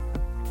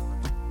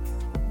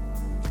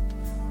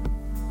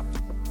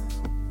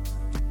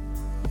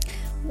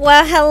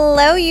Well,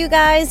 hello, you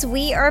guys.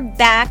 We are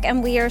back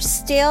and we are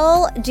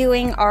still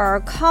doing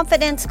our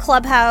Confidence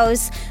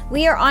Clubhouse.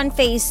 We are on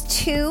phase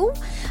 2.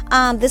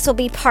 This will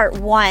be part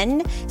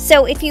 1.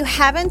 So if you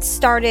haven't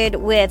started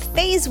with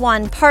phase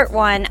 1, part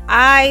 1,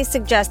 I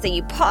suggest that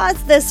you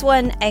pause this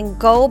one and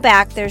go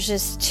back. There's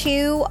just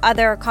 2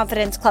 other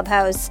Confidence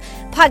Clubhouse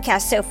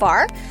podcasts so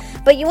far,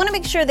 but you want to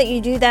make sure that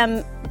you do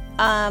them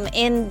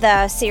in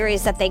the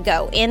series that they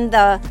go, in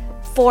the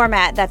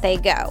format that they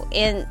go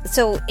in,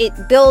 so it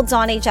builds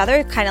on each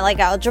other, kind of like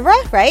algebra,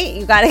 right?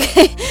 You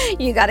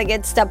gotta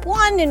get step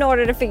 1 in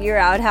order to figure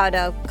out how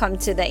to come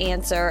to the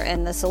answer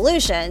and the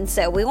solution.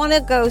 So we want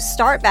to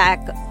start back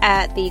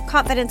at the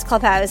Confidence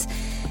Clubhouse,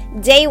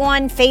 day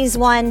 1, phase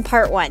 1,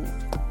 part 1.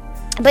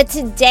 But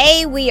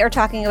today we are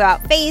talking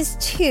about phase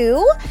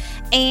 2,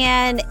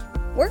 and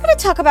we're going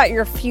to talk about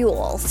your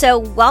fuel. So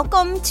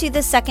welcome to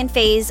the second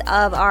phase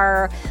of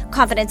our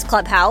Confidence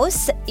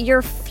Clubhouse,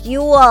 your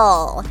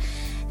fuel.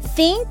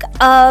 Think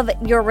of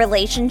your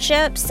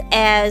relationships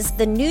as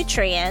the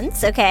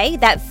nutrients, okay,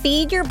 that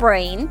feed your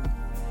brain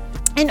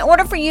in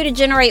order for you to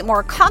generate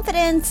more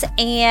confidence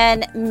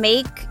and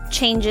make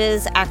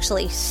changes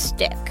actually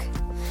stick.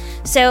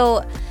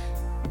 So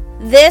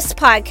this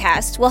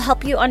podcast will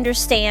help you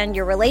understand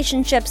your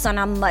relationships on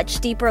a much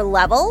deeper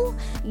level.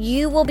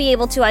 You will be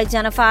able to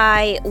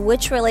identify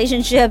which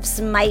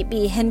relationships might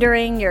be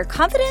hindering your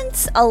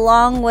confidence,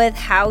 along with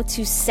how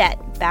to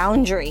set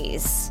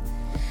boundaries.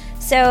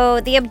 So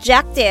the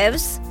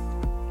objectives,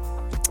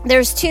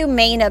 there's 2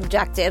 main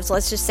objectives,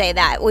 let's just say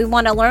that. We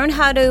want to learn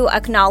how to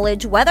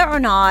acknowledge whether or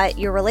not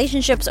your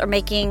relationships are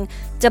making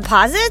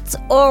deposits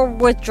or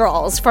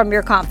withdrawals from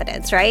your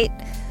confidence, right?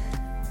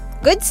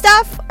 Good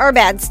stuff or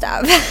bad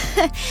stuff.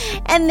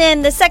 And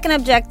then the second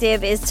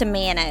objective is to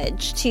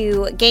manage,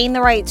 to gain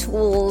the right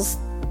tools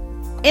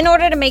in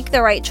order to make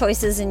the right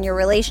choices in your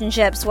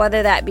relationships,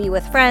 whether that be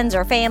with friends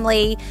or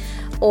family,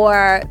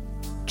 or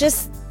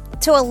just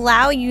to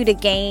allow you to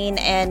gain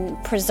and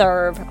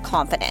preserve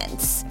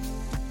confidence.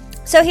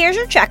 So here's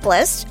your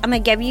checklist. I'm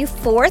going to give you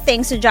 4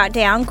 things to jot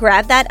down.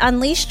 Grab that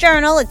Unleashed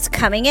journal. It's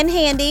coming in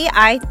handy.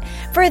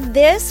 For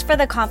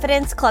the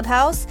Confidence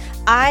Clubhouse,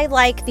 I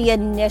like the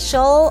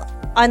initial,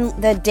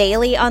 the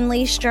daily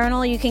Unleashed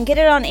journal. You can get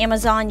it on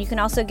Amazon. You can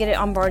also get it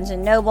on Barnes &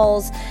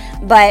 Nobles.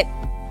 But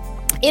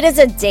it is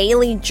a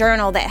daily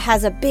journal that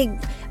has a big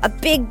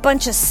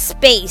bunch of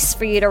space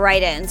for you to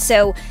write in.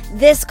 So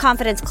this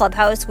Confidence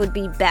Clubhouse would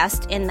be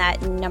best in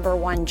that number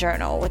 1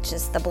 journal, which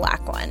is the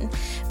black one.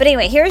 But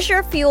anyway, here's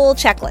your fuel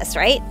checklist,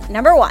 right?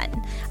 Number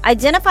 1,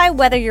 identify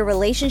whether your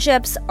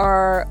relationships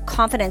are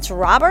confidence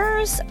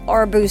robbers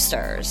or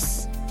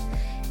boosters.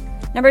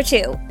 Number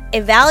 2,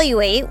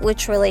 evaluate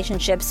which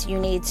relationships you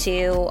need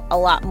to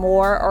allot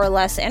more or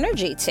less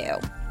energy to.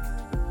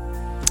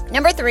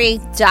 Number 3,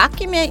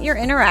 document your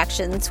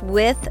interactions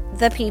with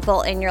the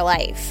people in your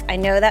life. I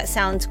know that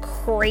sounds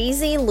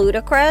crazy,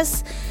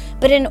 ludicrous,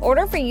 but in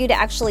order for you to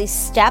actually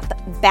step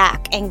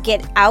back and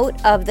get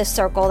out of the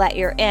circle that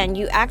you're in,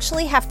 you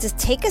actually have to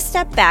take a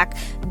step back,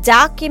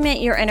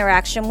 document your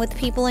interaction with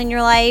people in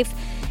your life,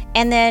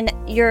 and then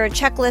your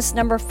checklist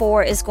number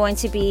 4 is going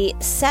to be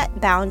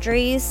set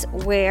boundaries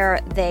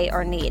where they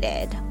are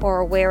needed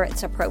or where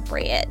it's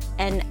appropriate.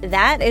 And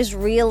that is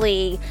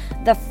really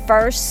the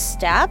first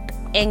step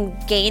in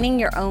gaining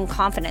your own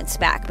confidence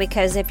back,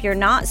 because if you're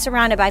not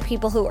surrounded by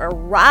people who are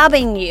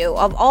robbing you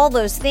of all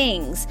those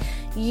things,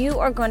 you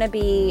are going to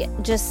be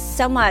just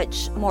so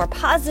much more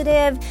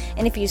positive.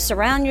 And if you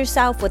surround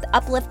yourself with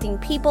uplifting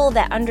people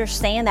that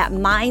understand that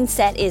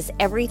mindset is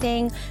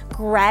everything,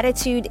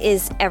 gratitude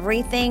is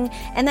everything,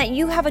 and that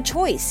you have a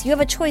choice. You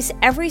have a choice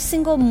every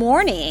single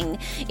morning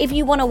if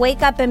you want to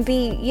wake up and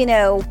be,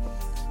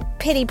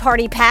 pity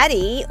party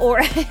Patty, or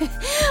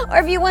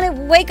if you want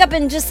to wake up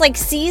and just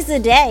seize the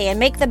day and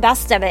make the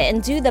best of it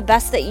and do the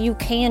best that you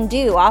can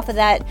do off of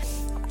that,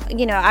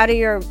 out of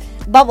your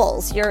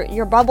bubbles,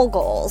 your bubble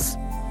goals.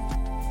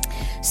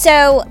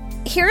 So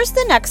here's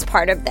the next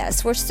part of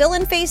this. We're still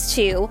in phase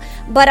 2,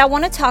 but I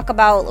want to talk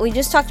about, we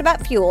just talked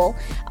about fuel.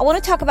 I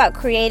want to talk about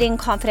creating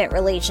confident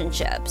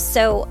relationships.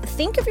 So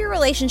think of your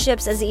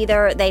relationships as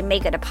either they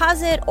make a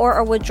deposit or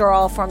a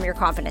withdrawal from your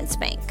confidence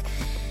bank.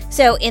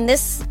 So in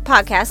this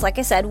podcast, like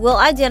I said, we'll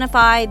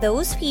identify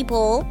those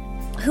people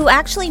who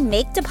actually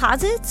make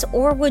deposits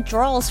or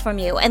withdrawals from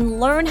you and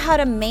learn how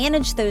to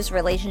manage those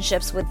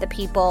relationships with the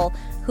people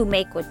who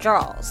make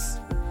withdrawals.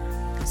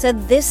 So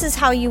this is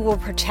how you will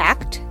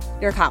protect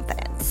your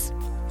confidence.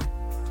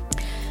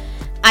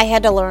 I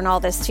had to learn all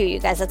this too, you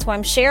guys. That's why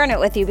I'm sharing it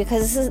with you,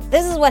 because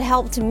this is what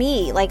helped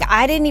me.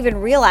 I didn't even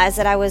realize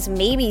that I was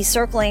maybe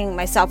circling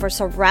myself or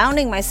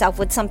surrounding myself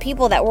with some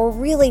people that were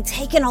really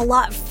taking a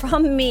lot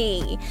from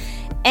me.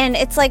 And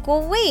it's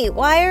well, wait,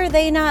 why are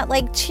they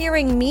not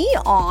cheering me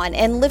on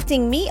and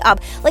lifting me up?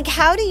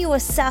 How do you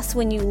assess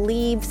when you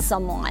leave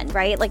someone,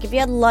 right? If you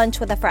had lunch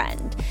with a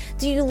friend,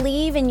 do you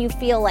leave and you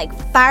feel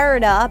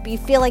fired up? You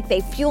feel like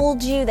they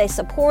fueled you, they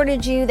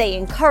supported you, they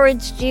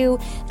encouraged you,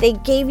 they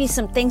gave you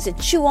some things to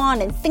chew on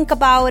and think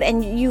about,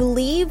 and you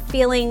leave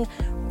feeling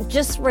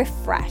just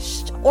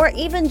refreshed, or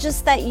even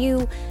just that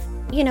you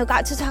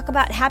got to talk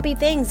about happy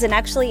things and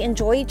actually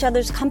enjoy each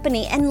other's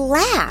company and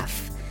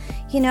laugh.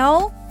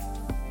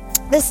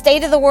 The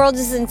state of the world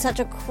is in such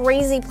a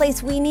crazy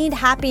place. We need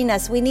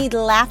happiness. We need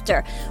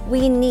laughter.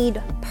 We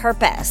need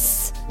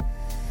purpose.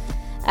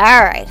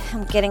 All right,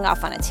 I'm getting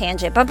off on a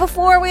tangent. But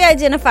before we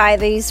identify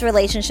these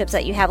relationships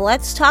that you have,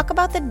 let's talk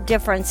about the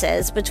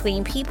differences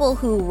between people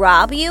who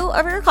rob you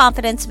of your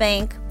confidence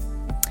bank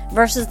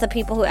versus the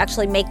people who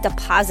actually make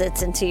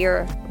deposits into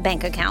your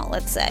bank account,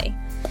 let's say.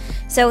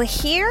 So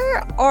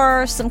here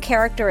are some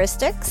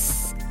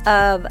characteristics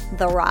of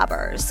the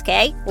robbers,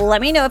 okay?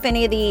 Let me know if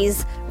any of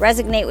these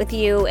resonate with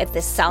you, if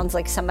this sounds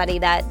like somebody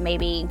that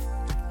maybe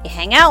you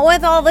hang out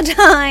with all the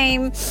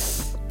time.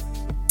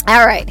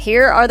 All right,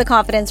 here are the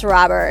confidence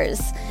robbers.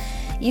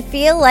 You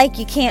feel like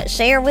you can't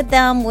share with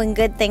them when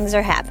good things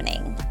are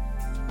happening.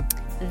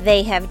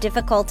 They have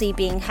difficulty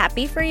being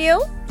happy for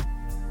you.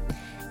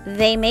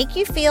 They make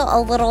you feel a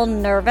little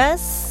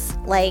nervous,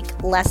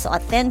 like less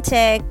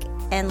authentic,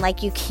 and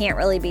like you can't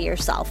really be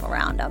yourself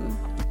around them.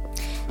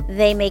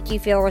 They make you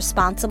feel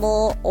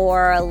responsible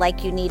or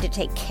like you need to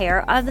take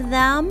care of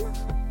them.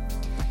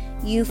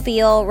 You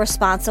feel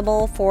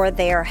responsible for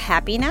their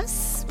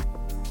happiness.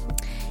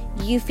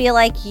 You feel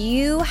like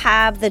you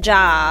have the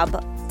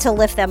job to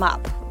lift them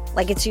up.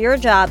 Like it's your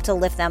job to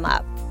lift them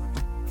up.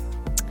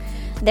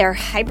 They're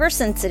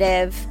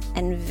hypersensitive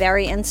and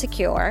very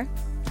insecure.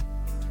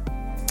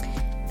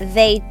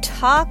 They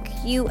talk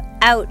you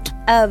out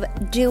of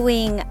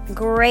doing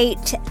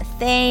great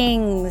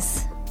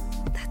things.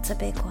 That's a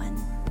big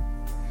one.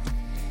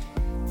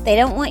 They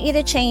don't want you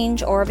to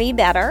change or be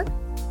better.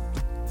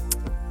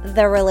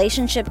 The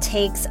relationship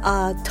takes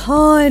a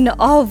ton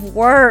of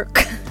work.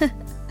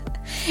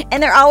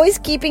 And they're always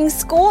keeping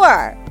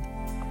score.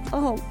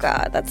 Oh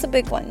God, that's a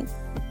big one.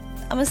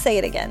 I'm going to say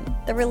it again.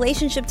 The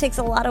relationship takes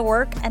a lot of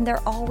work and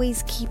they're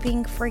always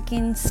keeping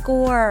freaking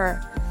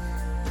score.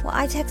 Well,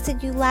 I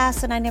texted you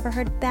last and I never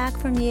heard back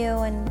from you.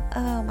 And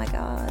oh my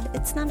God,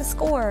 it's not a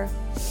score.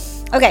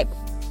 Okay.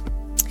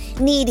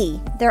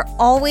 Needy. They're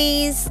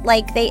always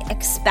like they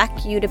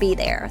expect you to be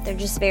there. They're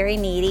just very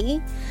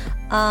needy.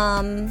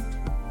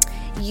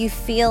 You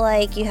feel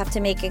like you have to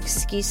make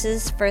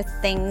excuses for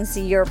things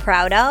you're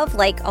proud of,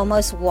 like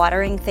almost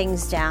watering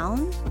things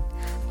down.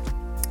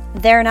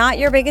 They're not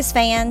your biggest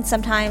fan.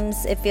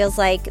 Sometimes it feels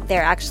like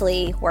they're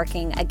actually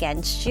working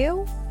against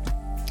you.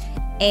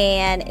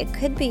 And it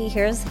could be,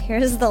 here's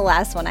the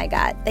last one I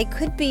got. They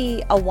could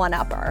be a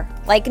one-upper.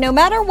 Like no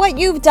matter what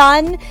you've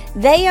done,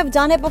 they have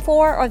done it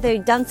before or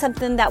they've done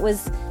something that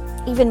was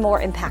even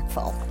more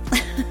impactful.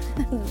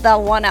 The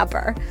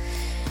one-upper.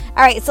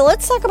 All right, so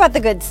let's talk about the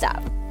good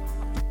stuff.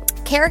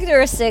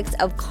 Characteristics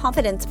of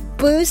confidence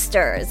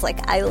boosters.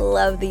 Like, I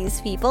love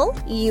these people.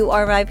 You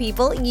are my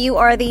people. You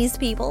are these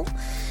people.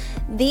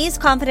 These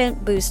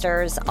confident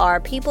boosters are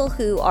people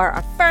who are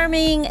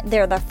affirming.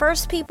 They're the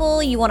first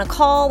people you want to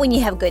call when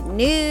you have good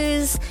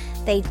news.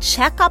 They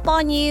check up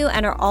on you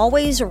and are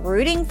always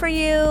rooting for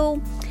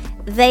you.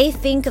 They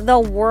think the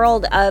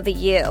world of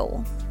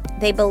you.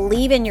 They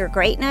believe in your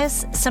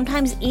greatness,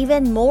 sometimes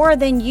even more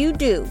than you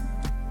do.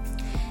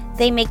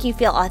 They make you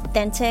feel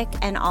authentic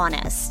and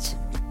honest.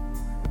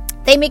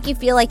 They make you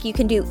feel like you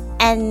can do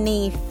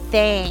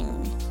anything.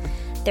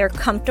 They're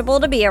comfortable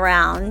to be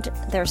around.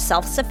 They're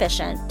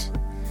self-sufficient.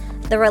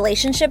 The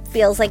relationship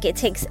feels like it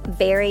takes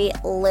very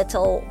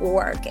little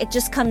work. It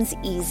just comes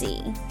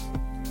easy.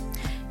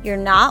 You're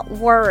not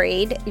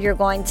worried you're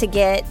going to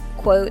get,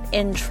 quote,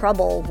 in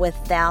trouble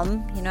with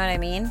them. You know what I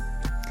mean?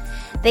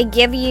 They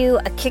give you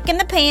a kick in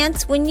the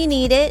pants when you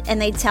need it, and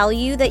they tell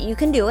you that you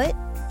can do it.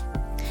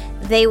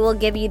 They will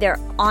give you their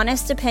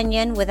honest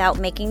opinion without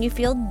making you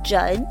feel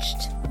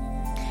judged.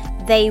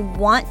 They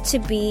want to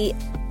be...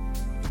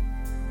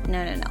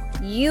 No.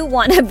 You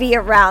want to be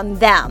around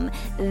them.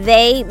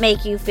 They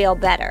make you feel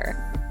better.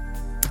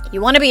 You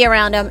want to be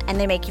around them and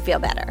they make you feel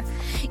better.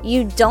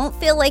 You don't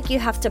feel like you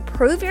have to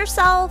prove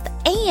yourself,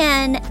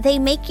 and they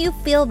make you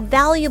feel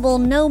valuable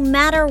no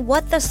matter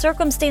what the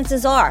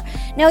circumstances are.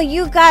 Now,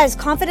 you guys,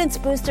 confidence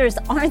boosters,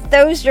 aren't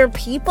those your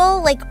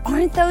people? Like,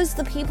 aren't those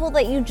the people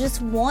that you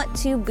just want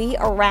to be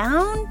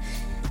around?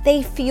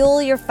 They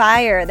fuel your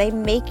fire. They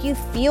make you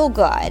feel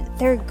good.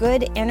 They're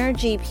good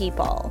energy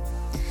people.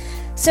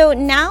 So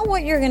now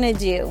what you're going to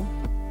do,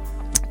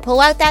 pull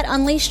out that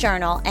Unleashed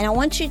journal, and I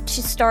want you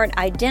to start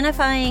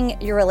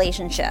identifying your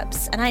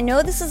relationships. And I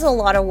know this is a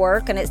lot of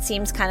work and it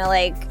seems kind of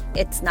like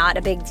it's not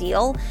a big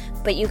deal,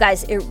 but you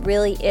guys, it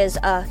really is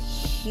a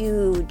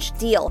huge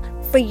deal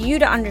for you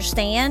to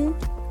understand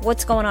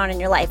what's going on in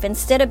your life.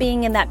 Instead of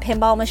being in that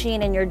pinball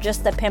machine and you're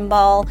just the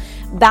pinball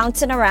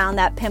bouncing around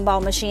that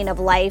pinball machine of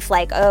life,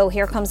 like, oh,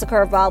 here comes the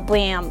curveball,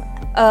 bam.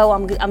 Oh,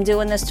 I'm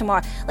doing this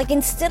tomorrow. Like,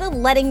 instead of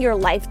letting your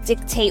life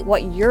dictate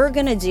what you're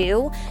going to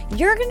do,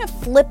 you're going to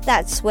flip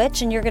that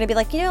switch and you're going to be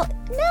like,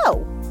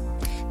 no,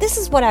 this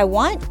is what I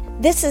want.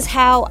 This is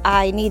how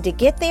I need to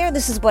get there.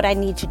 This is what I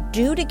need to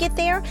do to get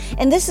there.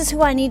 And this is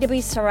who I need to be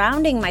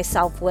surrounding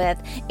myself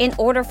with in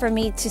order for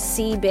me to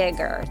see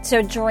bigger,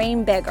 to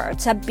dream bigger,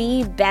 to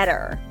be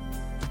better.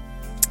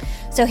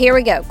 So here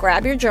we go.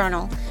 Grab your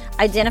journal.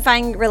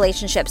 Identifying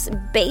relationships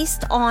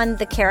based on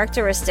the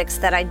characteristics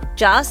that I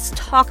just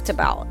talked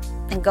about.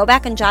 And go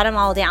back and jot them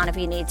all down if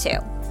you need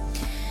to.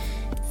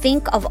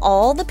 Think of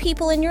all the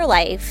people in your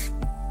life,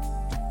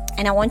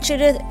 and I want you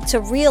to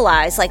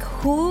realize like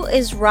who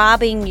is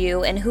robbing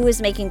you and who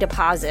is making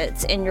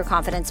deposits in your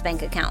confidence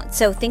bank account.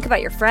 So think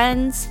about your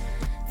friends,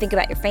 think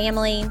about your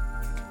family,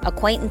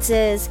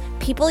 acquaintances,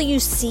 people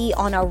you see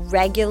on a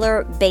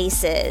regular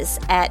basis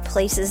at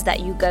places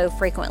that you go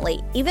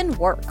frequently, even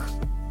work.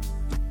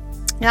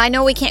 Now, I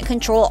know we can't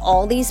control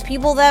all these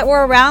people that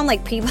we're around,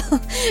 like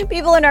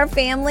people in our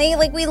family.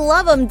 Like, we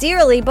love them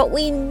dearly, but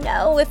we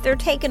know if they're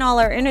taking all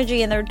our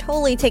energy and they're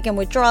totally taking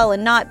withdrawal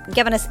and not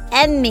giving us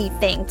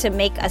anything to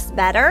make us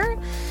better.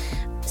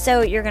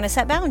 So you're going to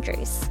set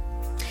boundaries.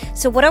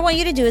 So what I want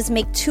you to do is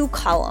make 2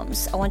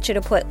 columns. I want you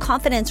to put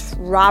confidence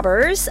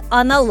robbers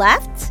on the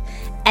left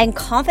and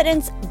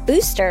confidence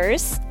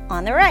boosters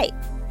on the right.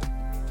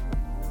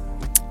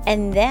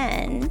 And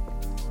then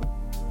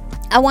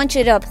I want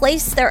you to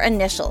place their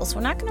initials.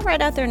 We're not going to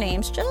write out their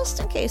names just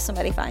in case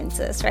somebody finds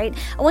this, right?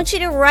 I want you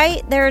to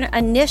write their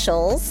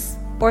initials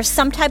or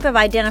some type of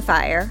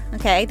identifier,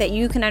 okay, that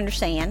you can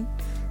understand.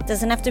 It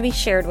doesn't have to be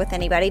shared with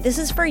anybody. This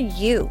is for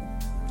you.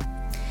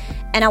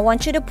 And I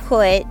want you to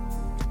put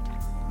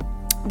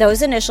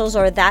those initials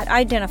or that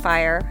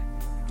identifier,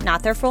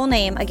 not their full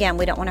name. Again,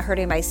 we don't want to hurt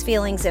anybody's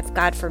feelings if,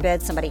 God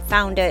forbid, somebody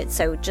found it.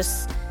 So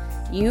just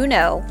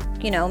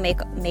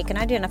make an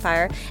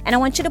identifier. And I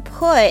want you to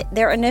put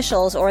their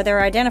initials or their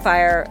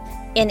identifier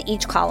in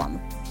each column.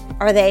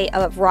 Are they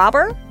a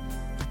robber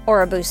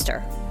or a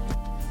booster?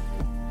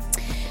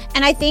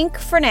 And I think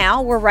for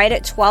now, we're right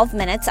at 12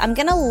 minutes. I'm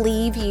going to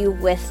leave you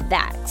with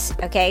that.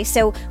 Okay,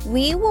 so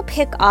we will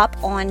pick up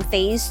on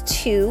phase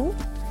 2,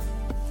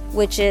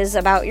 which is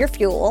about your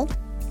fuel.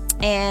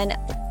 And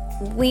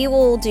we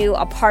will do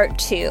a part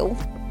 2.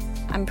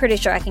 I'm pretty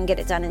sure I can get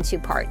it done in 2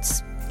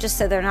 parts, just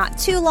so they're not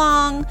too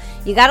long.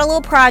 You got a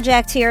little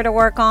project here to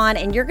work on,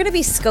 and you're going to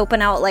be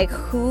scoping out like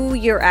who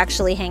you're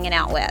actually hanging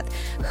out with,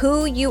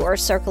 who you are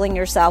circling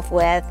yourself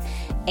with,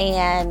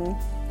 and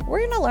we're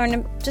going to learn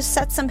to just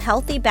set some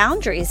healthy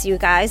boundaries, you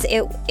guys.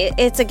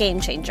 It's a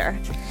game changer.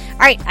 All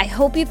right, I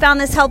hope you found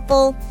this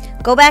helpful.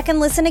 Go back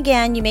and listen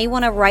again. You may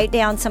want to write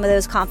down some of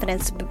those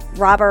confidence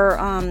robber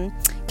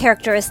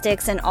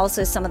characteristics and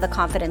also some of the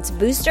confidence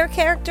booster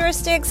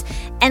characteristics,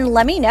 and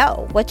let me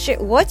know what's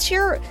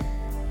your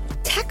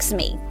text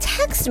me,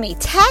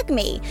 tag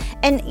me.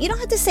 And you don't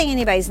have to say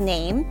anybody's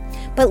name,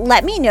 but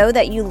let me know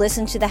that you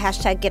listened to the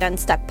hashtag Get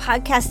Unstuck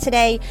podcast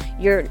today.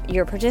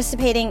 You're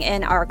participating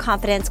in our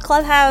Confidence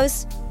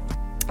Clubhouse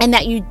and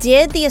that you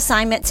did the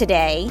assignment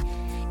today.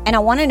 And I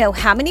want to know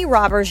how many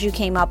robbers you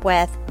came up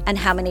with and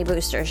how many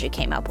boosters you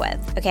came up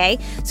with. Okay.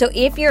 So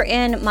if you're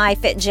in my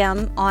Fit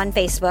Gym on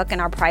Facebook in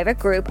our private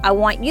group, I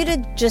want you to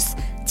just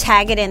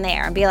tag it in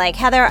there and be like,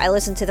 Heather, I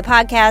listened to the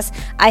podcast.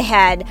 I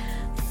had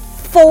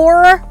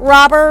 4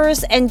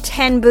 robbers and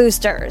 10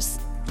 boosters.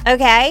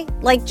 Okay?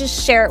 Like,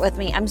 just share it with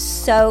me. I'm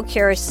so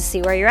curious to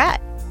see where you're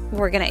at.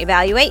 We're going to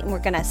evaluate and we're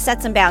going to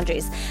set some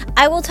boundaries.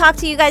 I will talk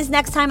to you guys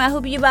next time. I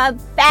hope you have a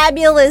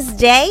fabulous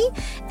day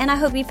and I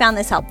hope you found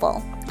this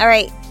helpful. All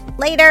right.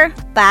 Later.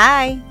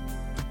 Bye.